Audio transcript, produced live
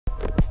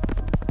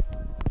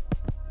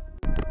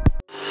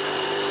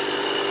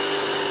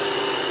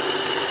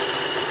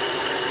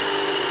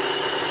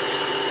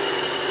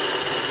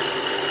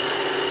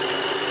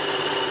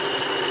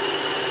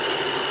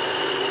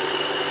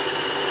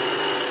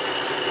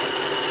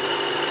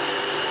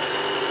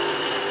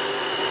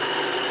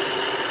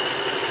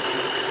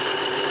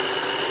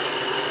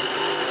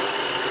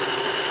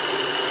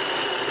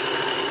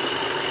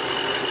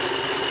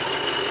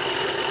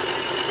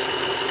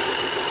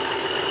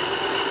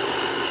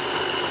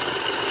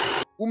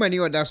woman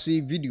you that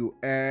see video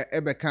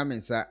ebe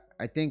comments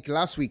I think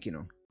last week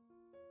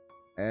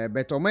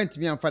but moment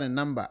me am find a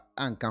number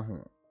anka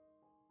ho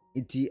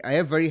I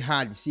have very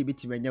hard see bit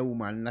menya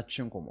woman na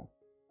twenkomo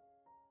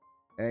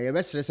you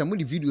best say some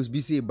videos be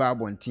say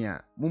babo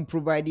ntia mum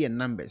provide the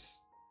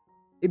numbers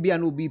ebia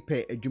no bi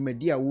pe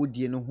adwumadi a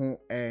wodie no ho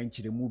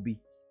nkyeremu bi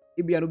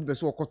ebia no bi be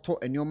so okoto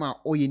enioma a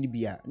oye ni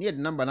bia na ye the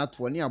number na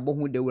to ne abo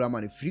ho dawura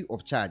man free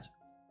of charge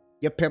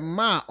ye pe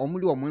ma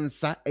omuli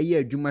omonsa eye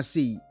adwuma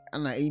sei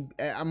ana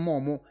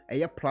amomo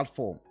eye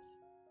platform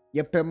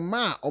ye pe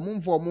ma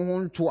omumfo omo ho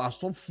nto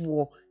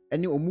asofo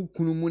ene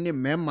omukunu mu ne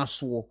mema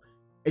so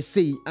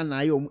sei ana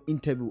aye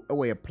interview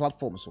e ye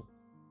platform so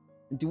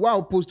nti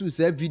wa post to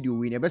say video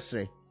we ne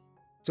besre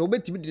so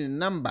obetimi de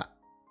number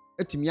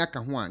etimi aka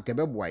ho an ke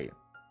beboaye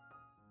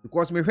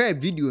because me hwe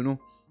video no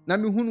na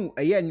me hunu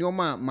eye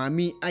nneoma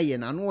maame aye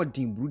na no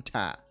odin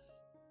brutal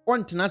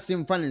ontena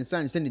semfa ne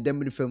nsan se ne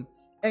damri fam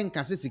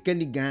enka se sika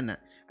ni Ghana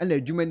ana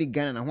adwuma ni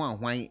Ghana na ho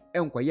ahwan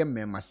enkoye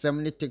mmema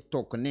sem ne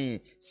TikTok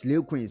ne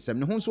slay queen sem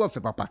ne ho so ofe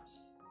papa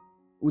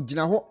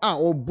ogina ho a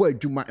obo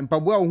adwuma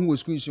mpabo a ho wo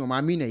screen so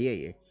maame na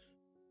yeye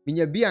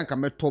minya bia nka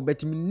meto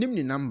bet me nim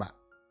ni number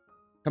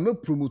kama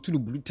promote no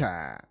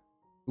brutal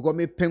because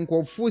me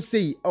penkofo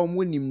sei a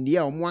omo nim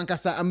dia omo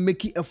ankasa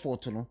ameki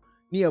effort no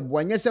ne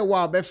eboanye se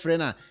wa obefre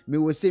na me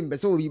wo sei mbe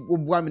se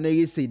obua me na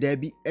yesei da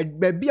bi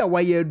ba a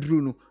wa ye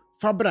aduru no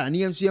fabra ne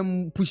enso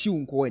yam pushi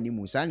unko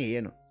animu sa ne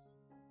ye no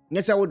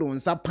nyese wo do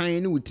nsa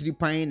pan ne wotiri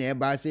pan na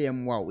eba se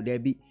yam wa da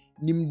bi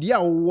nimdia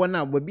wo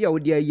na ba a wo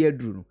de ye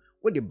aduru no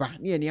wo de ba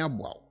ne ne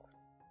aboa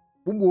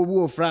wo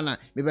obu ofra na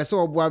me be se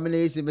obua me na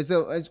yesei be se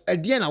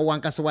edie na wo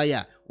ankasa wa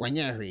ya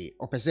wanya hwe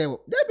opese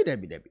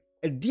dabi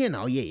edie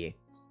na wo ye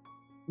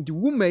nti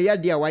wuma ya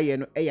de a wa ye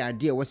no e ya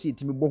de wo se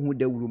itimi bohu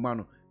da wuruma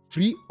no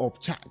free of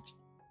charge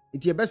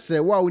nti e be sere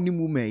wa oni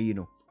mu ma yi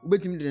no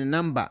obetimi de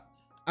number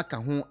aka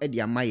ho e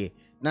de amaye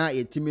na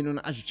yetimi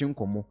no ahwetwe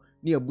nkomo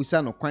ne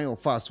abusa no kwan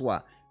ofa so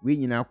a we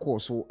nyina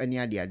course ene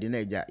ade na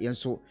eja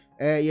yenso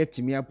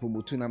yetimi a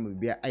promote na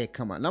mabia aye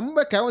kama na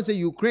mbeka won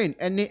say Ukraine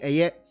ene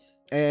eye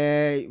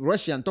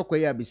Russian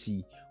tokoye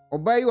abesi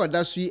obayi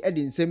odaso yi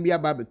de nsem bia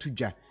ba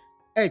betudwa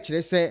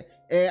kire se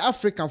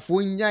Africa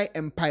fo nyai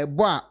empire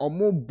a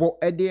omo bo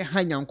de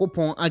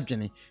hanyankopon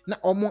adwene na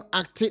omo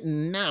act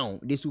now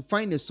they should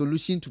find a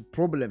solution to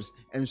problems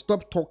and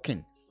stop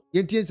talking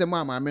yentien se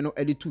maame no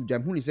ede tudwa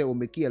hu ni say o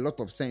make a lot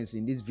of sense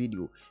in this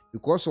video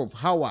because of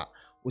how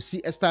we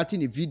see starting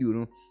the video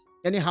no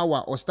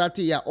anyhow or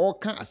starting ya all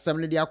kan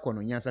assembly dia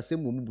kono nyansa se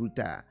mo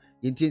brutal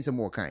yentien se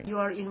mo kan. You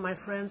are in my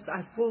friends.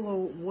 I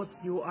follow what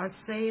you are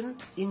saying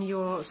in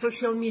your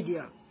social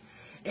media.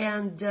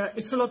 And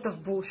it's a lot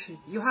of bullshit.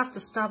 You have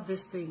to stop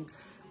this thing.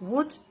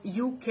 What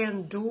you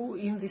can do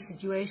in the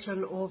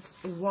situation of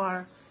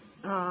war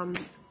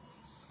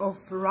of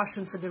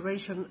Russian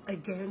Federation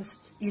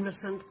against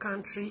innocent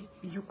country,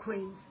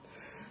 Ukraine.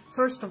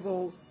 First of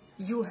all,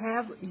 you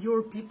have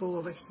your people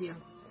over here.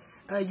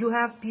 You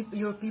have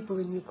your people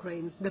in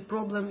Ukraine. The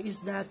problem is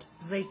that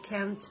they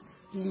can't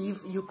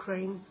leave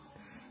Ukraine.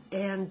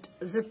 And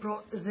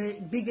the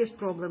biggest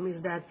problem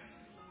is that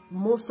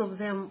most of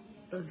them,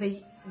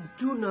 they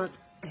do not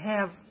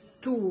have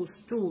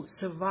tools to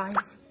survive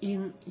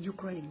in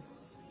Ukraine.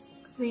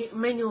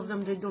 Many of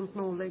them, they don't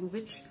know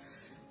language,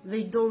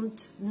 they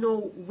don't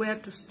know where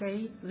to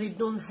stay, they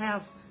don't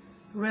have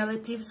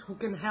relatives who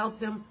can help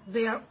them,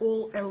 they are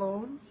all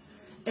alone.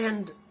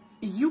 And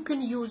you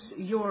can use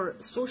your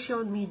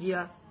social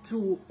media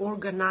to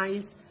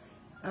organize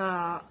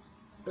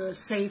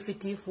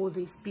safety for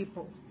these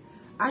people.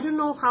 I don't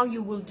know how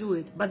you will do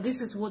it, but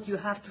this is what you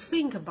have to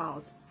think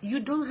about. You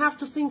don't have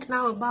to think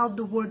now about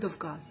the word of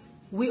God.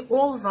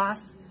 All of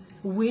us,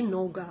 we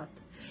know God.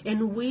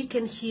 And we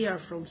can hear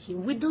from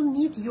Him. We don't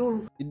need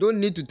your... You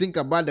don't need to think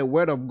about the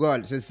word of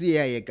God. So see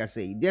here, you can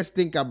say. Just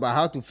think about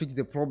how to fix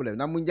the problem.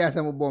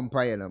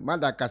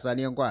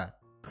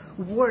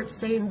 Word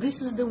saying,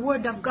 this is the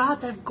word of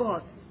God I've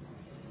got.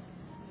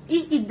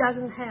 It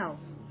doesn't help.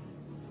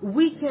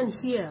 We can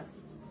hear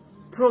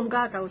from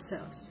God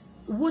ourselves.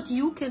 What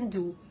you can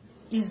do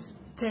is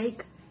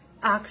take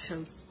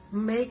actions,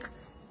 make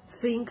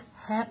things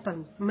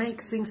happen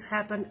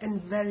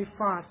and very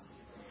fast.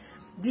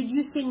 Did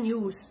you see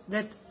news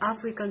that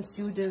African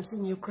students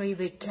in Ukraine,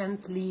 they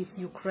can't leave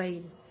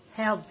Ukraine?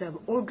 Help them,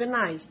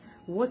 organize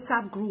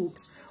WhatsApp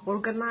groups,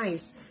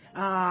 organize,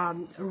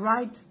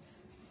 write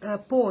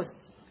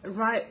posts,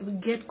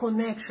 get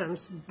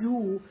connections,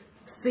 do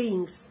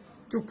things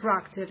to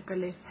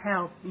practically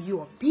help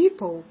your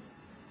people.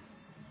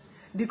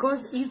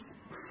 Because it's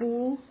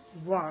full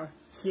war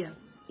here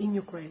in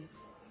Ukraine.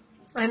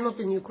 I'm not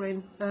in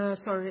Ukraine,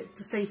 sorry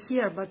to say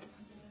here, but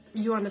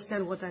you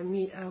understand what I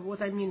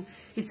mean.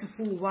 It's a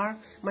full war.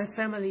 My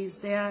family is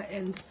there,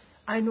 and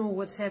I know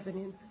what's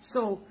happening.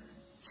 So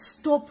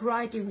stop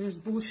writing this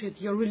bullshit,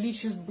 your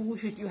religious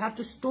bullshit. You have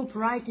to stop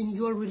writing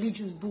your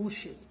religious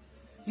bullshit.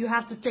 You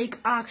have to take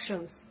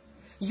actions.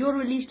 Your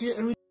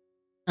religion.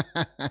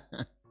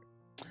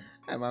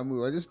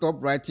 Maame, just stop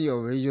writing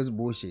your religious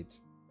bullshit.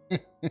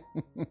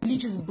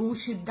 religious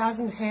bullshit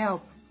doesn't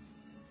help.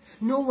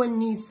 No one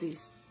needs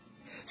this.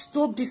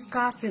 Stop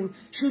discussing,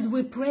 should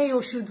we pray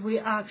or should we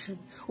action?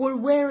 Or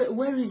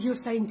where is your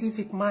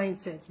scientific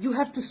mindset? You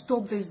have to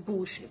stop this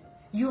bullshit.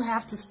 You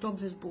have to stop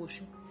this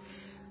bullshit.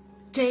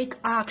 Take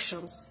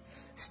actions.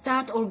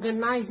 Start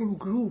organizing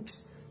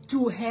groups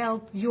to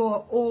help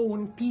your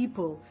own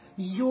people.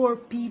 Your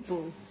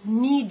people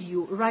need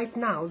you right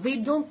now. They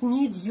don't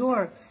need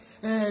your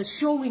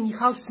showing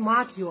how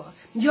smart you are.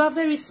 You are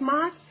very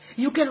smart.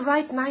 You can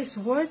write nice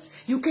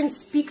words. You can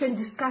speak and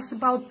discuss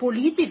about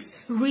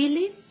politics.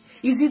 Really?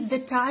 Is it the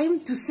time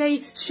to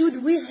say,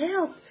 should we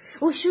help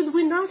or should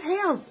we not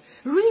help?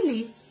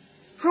 Really?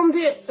 From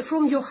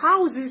your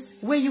houses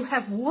where you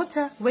have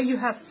water, where you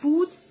have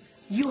food,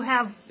 you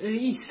have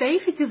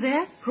safety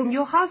there from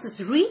your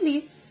houses.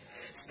 Really?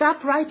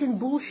 Stop writing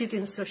bullshit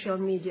in social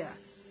media.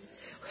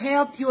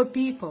 Help your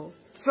people,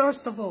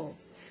 first of all.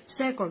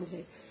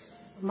 Secondly,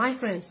 my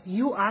friends,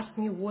 you ask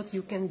me what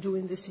you can do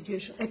in this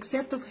situation,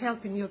 except of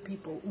helping your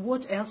people.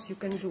 What else you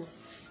can do?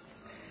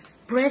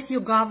 Press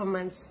your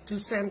governments to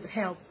send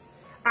help.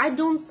 I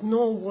don't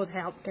know what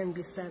help can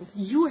be sent.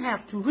 You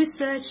have to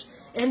research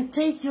and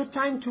take your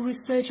time to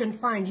research and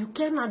find. You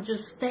cannot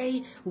just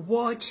stay,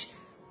 watch,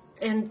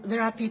 and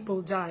there are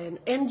people dying.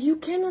 And you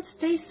cannot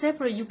stay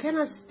separate. You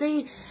cannot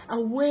stay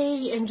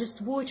away and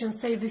just watch and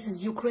say, this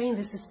is Ukraine,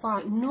 this is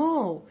fine.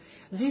 No,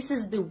 this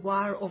is the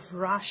war of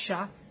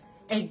Russia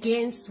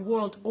against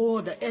world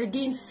order,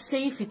 against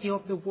safety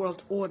of the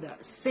world order.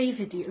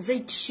 Safety.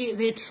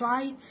 They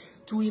try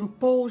to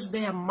impose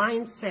their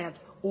mindset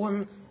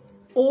on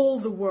all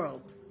the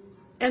world.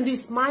 And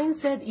this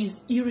mindset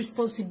is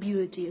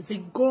irresponsibility.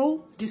 They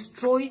go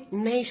destroy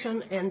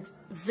nation and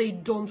they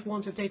don't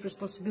want to take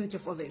responsibility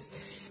for this.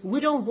 We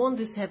don't want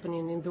this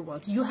happening in the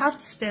world. You have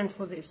to stand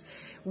for this.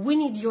 We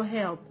need your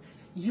help.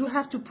 You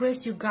have to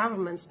press your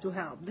governments to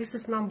help. This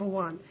is number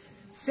one.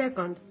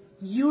 Second,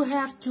 you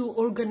have to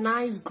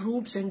organize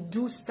groups and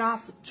do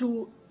stuff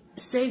to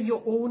save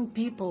your own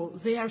people.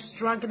 They are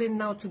struggling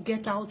now to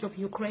get out of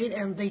Ukraine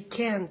and they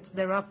can't.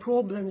 There are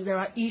problems, there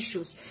are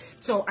issues.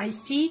 So I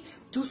see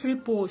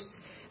 2-3 posts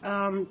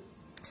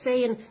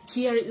saying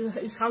here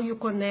is how you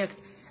connect.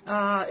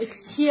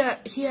 Here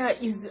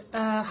is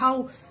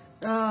how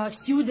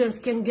students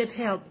can get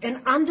help.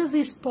 And under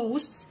these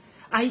posts,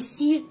 I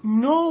see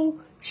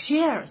no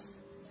shares.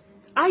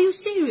 Are you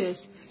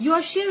serious? You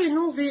are sharing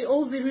all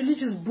the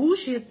religious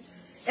bullshit,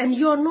 and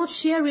you are not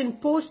sharing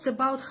posts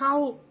about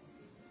how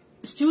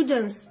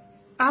students,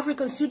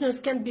 African students,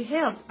 can be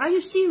helped. Are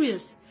you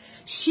serious?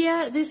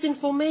 Share this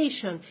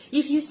information.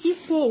 If you see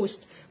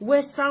posts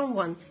where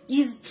someone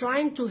is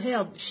trying to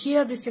help,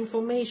 share this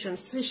information.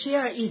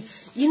 Share it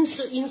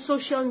in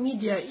social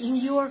media, in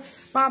your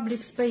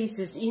public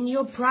spaces, in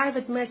your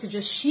private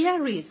messages.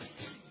 Share it.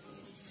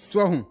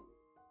 So,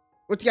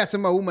 what you say,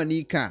 woman,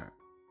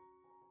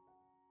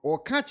 or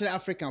catch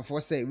African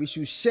for say we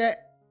should share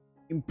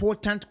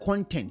important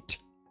content.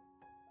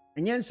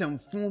 And yen some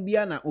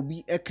phobia na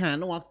obi eka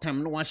na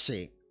watam na wa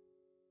share.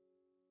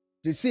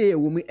 They say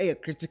we me a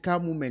critical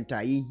moment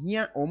a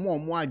hia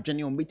omo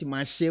adwene on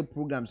betima share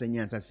programs and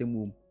yansa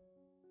semum.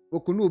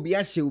 Wokuno obi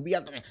a share obi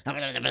atome.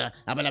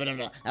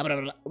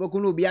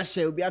 Wokuno obi a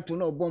share obi ato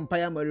na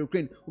obompaya ma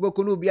Ukraine.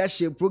 Wokuno obi a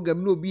share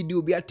program no obi di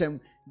obi atem.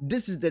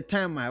 This is the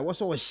time I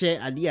was all share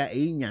idea a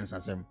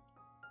yansa sem.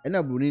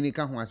 Ena bruni ni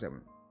ka ho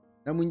asem.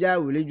 Na munja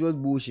religious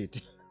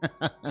bullshit.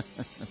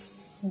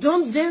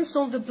 Don't dance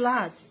on the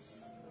blood.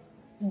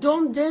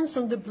 Don't dance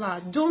on the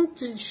blood.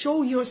 Don't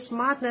show your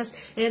smartness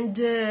and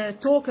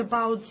talk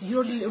about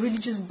your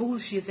religious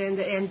bullshit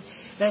and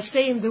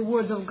saying the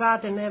word of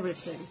God and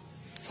everything.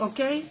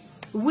 Okay?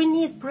 We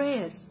need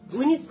prayers.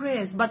 We need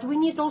prayers, but we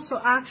need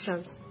also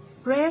actions.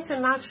 Prayers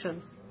and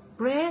actions.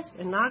 Prayers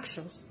and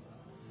actions.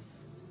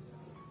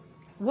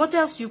 What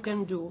else you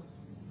can do?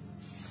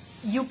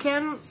 You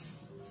can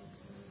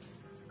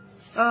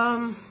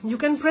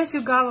press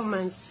your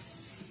governments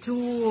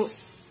to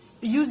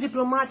use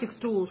diplomatic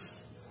tools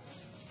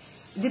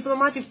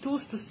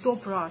to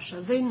stop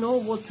Russia. They know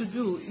what to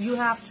do. You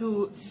have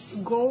to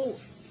go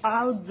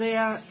out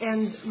there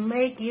and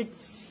make it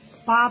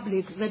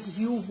public that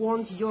you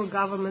want your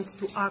governments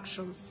to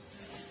action.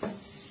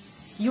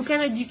 You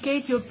can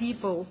educate your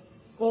people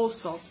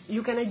also.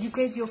 You can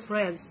educate your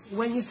friends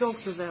when you talk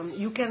to them.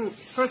 You can,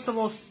 first of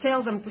all,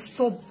 tell them to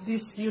stop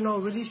this,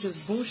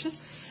 religious bullshit.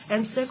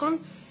 And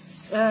second,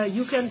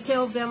 you can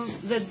tell them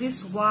that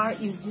this war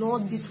is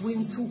not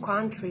between two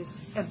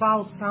countries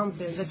about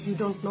something that you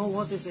don't know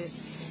what is it.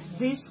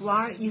 This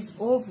war is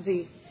of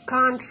the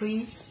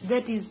country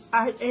that is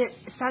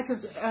such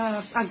as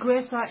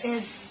aggressor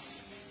as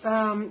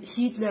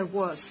Hitler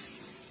was.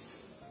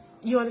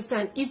 You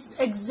understand? It's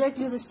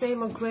exactly the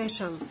same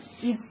aggression.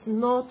 It's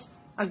not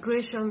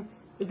aggression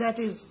that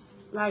is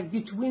like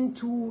between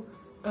two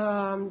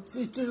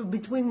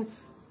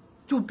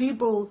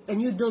people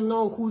and you don't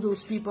know who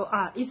those people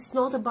are. It's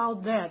not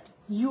about that.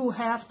 You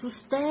have to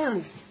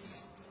stand.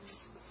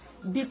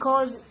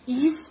 Because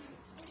if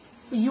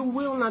you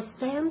will not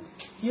stand.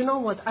 You know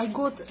what? I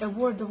got a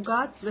word of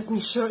God. Let me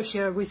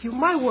share with you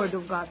my word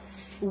of God.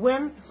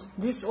 When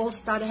this all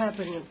started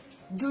happening,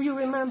 do you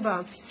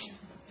remember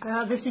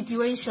the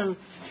situation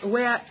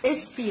where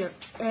Esther,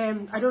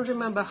 I don't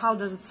remember how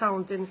does it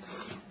sound in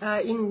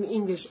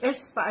English,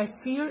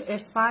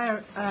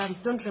 Aspire,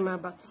 don't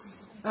remember.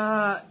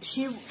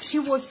 She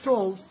was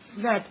told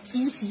that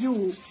if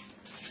you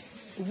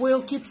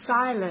will keep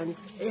silent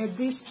at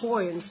this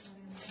point,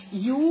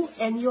 you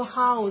and your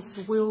house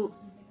will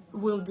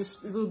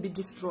be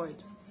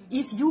destroyed.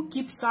 If you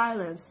keep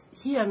silence,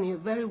 hear me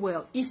very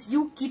well, if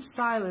you keep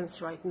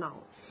silence right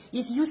now,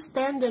 if you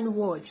stand and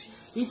watch,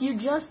 if you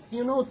just,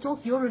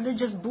 talk your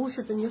religious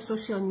bullshit in your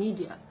social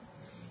media,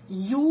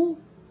 you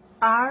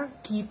are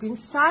keeping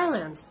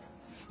silence.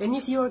 And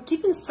if you are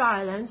keeping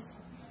silence,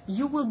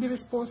 you will be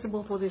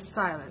responsible for this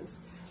silence.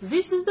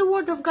 This is the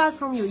word of God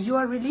from you. You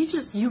are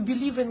religious, you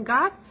believe in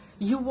God,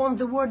 you want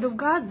the word of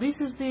God,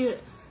 this is the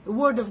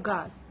word of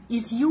God.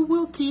 If you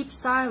will keep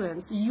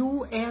silence,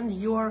 you and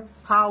your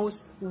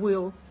house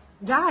will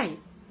die.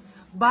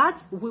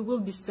 But we will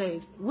be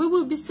saved. We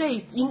will be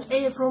saved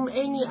from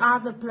any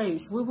other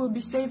place. We will be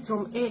saved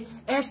from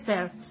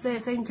Esther.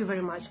 Thank you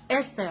very much.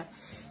 Esther.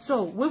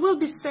 So we will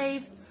be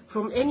saved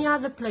from any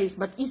other place.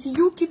 But if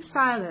you keep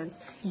silence,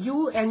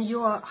 you and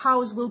your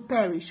house will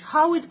perish.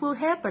 How it will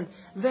happen?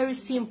 Very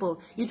simple.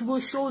 It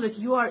will show that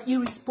you are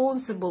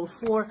irresponsible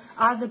for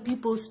other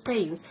people's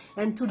pains.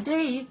 And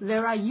today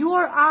there are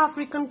your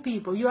African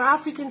people, your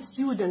African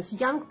students,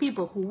 young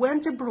people who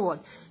went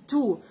abroad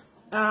to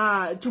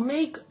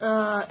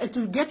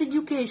get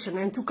education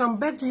and to come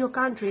back to your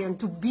country and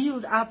to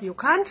build up your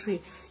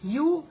country.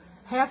 You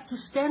have to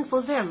stand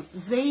for them.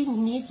 They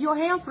need your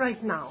help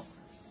right now.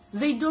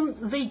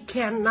 They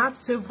cannot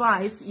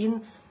survive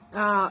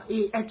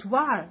at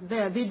war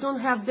there. They don't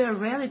have their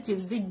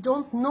relatives. They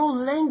don't know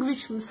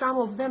language. Some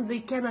of them,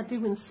 they cannot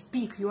even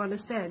speak. You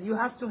understand? You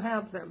have to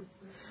help them.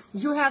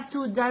 You have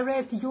to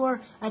direct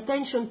your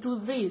attention to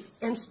this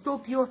and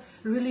stop your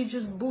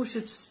religious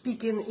bullshit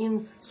speaking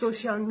in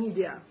social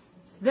media.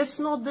 That's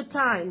not the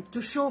time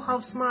to show how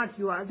smart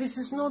you are. This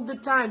is not the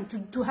time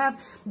to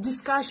have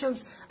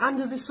discussions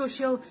under the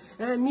social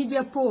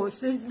media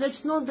posts.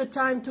 That's not the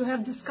time to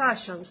have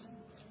discussions.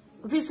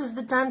 This is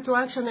the time to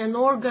action and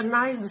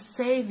organize the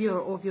savior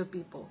of your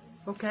people.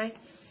 Okay?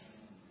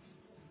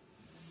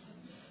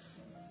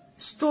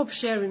 Stop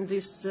sharing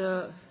this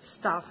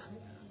stuff.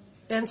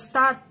 And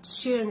start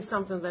sharing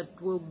something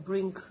that will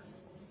bring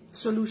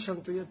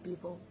solution to your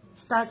people.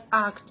 Start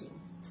acting.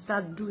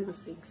 Start doing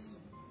things.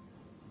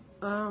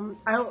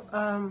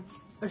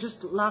 I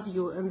just love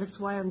you, and that's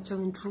why I'm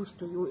telling truth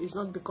to you. It's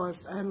not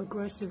because I'm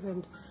aggressive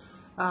and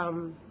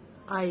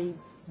I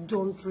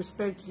don't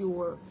respect you,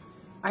 or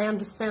I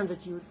understand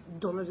that you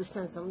don't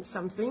understand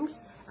some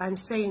things. I'm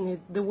saying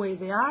it the way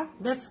they are.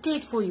 That's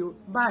good for you.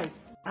 Bye.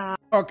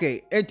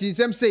 Okay, it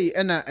is say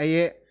ena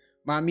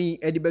Maame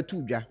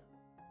edibetu dwa.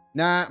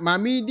 Na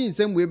Maame di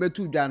nsem we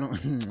betu dwa no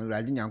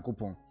Awurade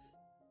Nyankopon.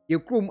 Ye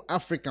krom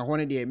Africa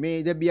hone de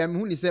me da bia me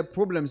hu ni se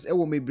problems e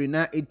wo mebre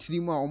na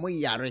etirimu a omo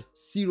yare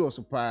serious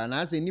pa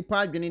na se nipa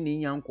adwene ne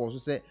nyanko so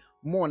se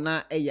mo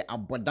na eye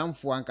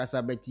abodamfo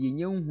ankasa beti ye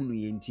nhunu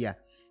ye ntia.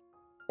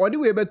 Odi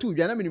we betu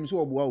dwa na menim so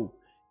oboa o.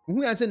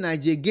 Hu ya se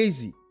Nigel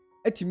Gaisie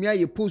etimi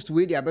aye post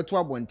we de abeto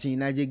abonten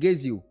Nigel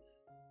Gaisie o.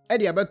 E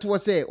de abeto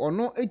se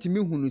ono etimi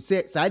hunu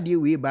se saade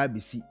we ba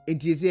bisi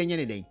enti ese enye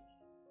ne den.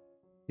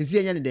 Ese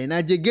enye ne den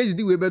Nigel Gaisie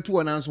di we beto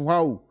ona nso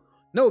ha o.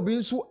 Na obi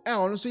nso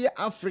ono so ye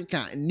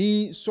Africa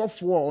ni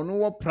sofo ono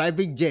wo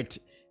private jet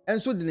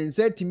enso de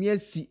nsa timi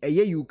asi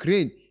eye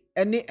Ukraine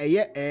ene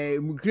eye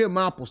Ukraine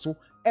map so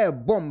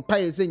bomb pa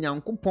ye se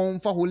Nyankopon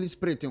fa Holy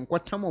Spirit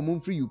nkwatam o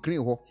free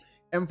Ukraine ho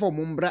emfa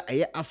mo mbra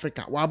eye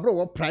Africa wa bro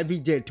wo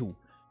private jet o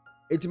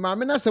eti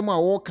Maame na sem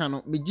a wo ka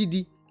no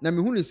megidi na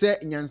me hunu se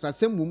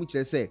nyansasem mu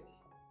kire se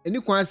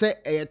eni kwan se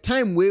eye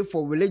time way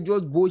for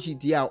religious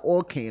bullshit ya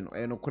all can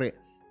no kore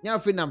nya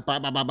afi na mpa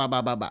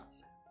ba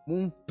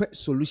Moon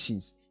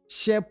solutions,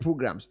 share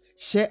programs,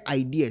 share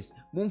ideas.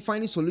 Moon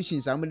find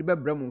solutions. I'm going to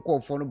be call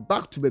for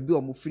back to baby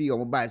or free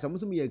or buy. Some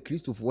of you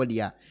Christo for what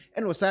they are.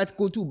 And was side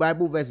go to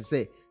Bible verses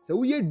say. So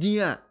we are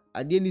dear.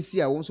 I didn't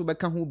see I want to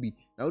back home be.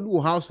 Now do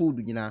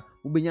household you know.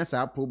 We be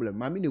our problem.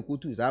 Mammy no go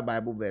to our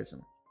Bible verse.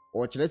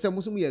 Or chile some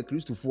of you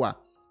Christo for.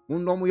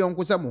 Moon no more young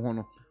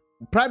hono.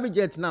 Private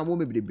jets now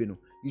won't be the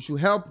You should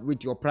help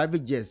with your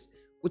private jets.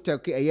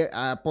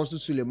 Apostle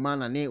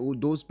Suleiman and all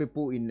those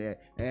people in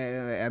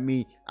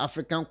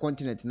African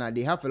continent now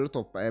they have a lot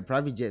of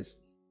private jets.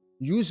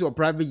 Use your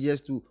private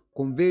jets to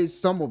convey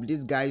some of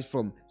these guys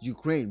from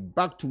Ukraine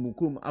back to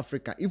Mukum,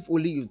 Africa. If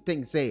only you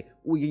think say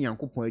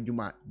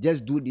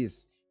just do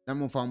this.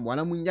 Religious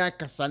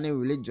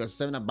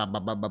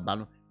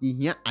no you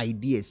hear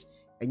ideas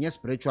and your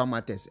spiritual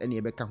matters and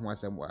you become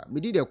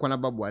me did a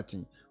Equionaba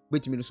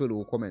wait me so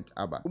the comment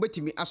aba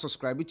wait me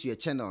subscribe to your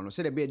channel no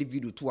say the be the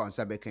video to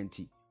answer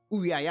bekanti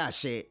uwi aya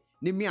share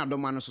ne mi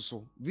adoma no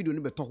so video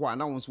no beto ho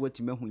ana won so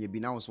wati mahu ye bi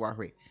na won so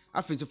ahwe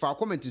afin so fa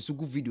comment so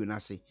good video na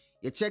say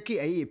ye check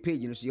a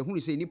page no so ye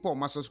hunu say nipa o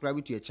ma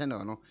subscribe to your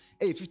channel no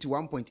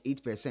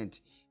 51.8%,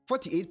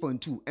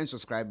 48.2 and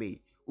subscribe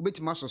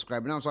ubetima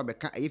subscribe now so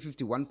abeka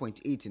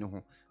 51.8 no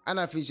ho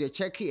ana fi ye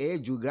check a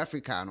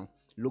geographical no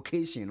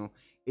location no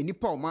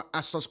enipa o ma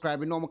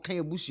subscribe no mo kan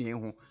abusuan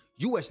ho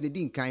US ne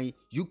din kan,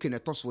 UK ne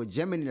toso,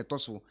 Germany ne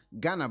toso,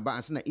 Ghana ba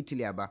ansa na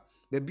Italy aba.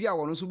 Baby a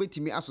wono so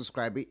betimi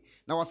subscribe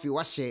na wa fi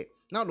wa share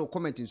na do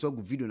comment nso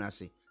go video na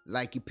se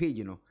like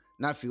page no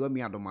na fi wa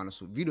mi adoma no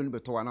so video no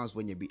beto announce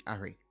wonya bi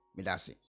ahwe medase.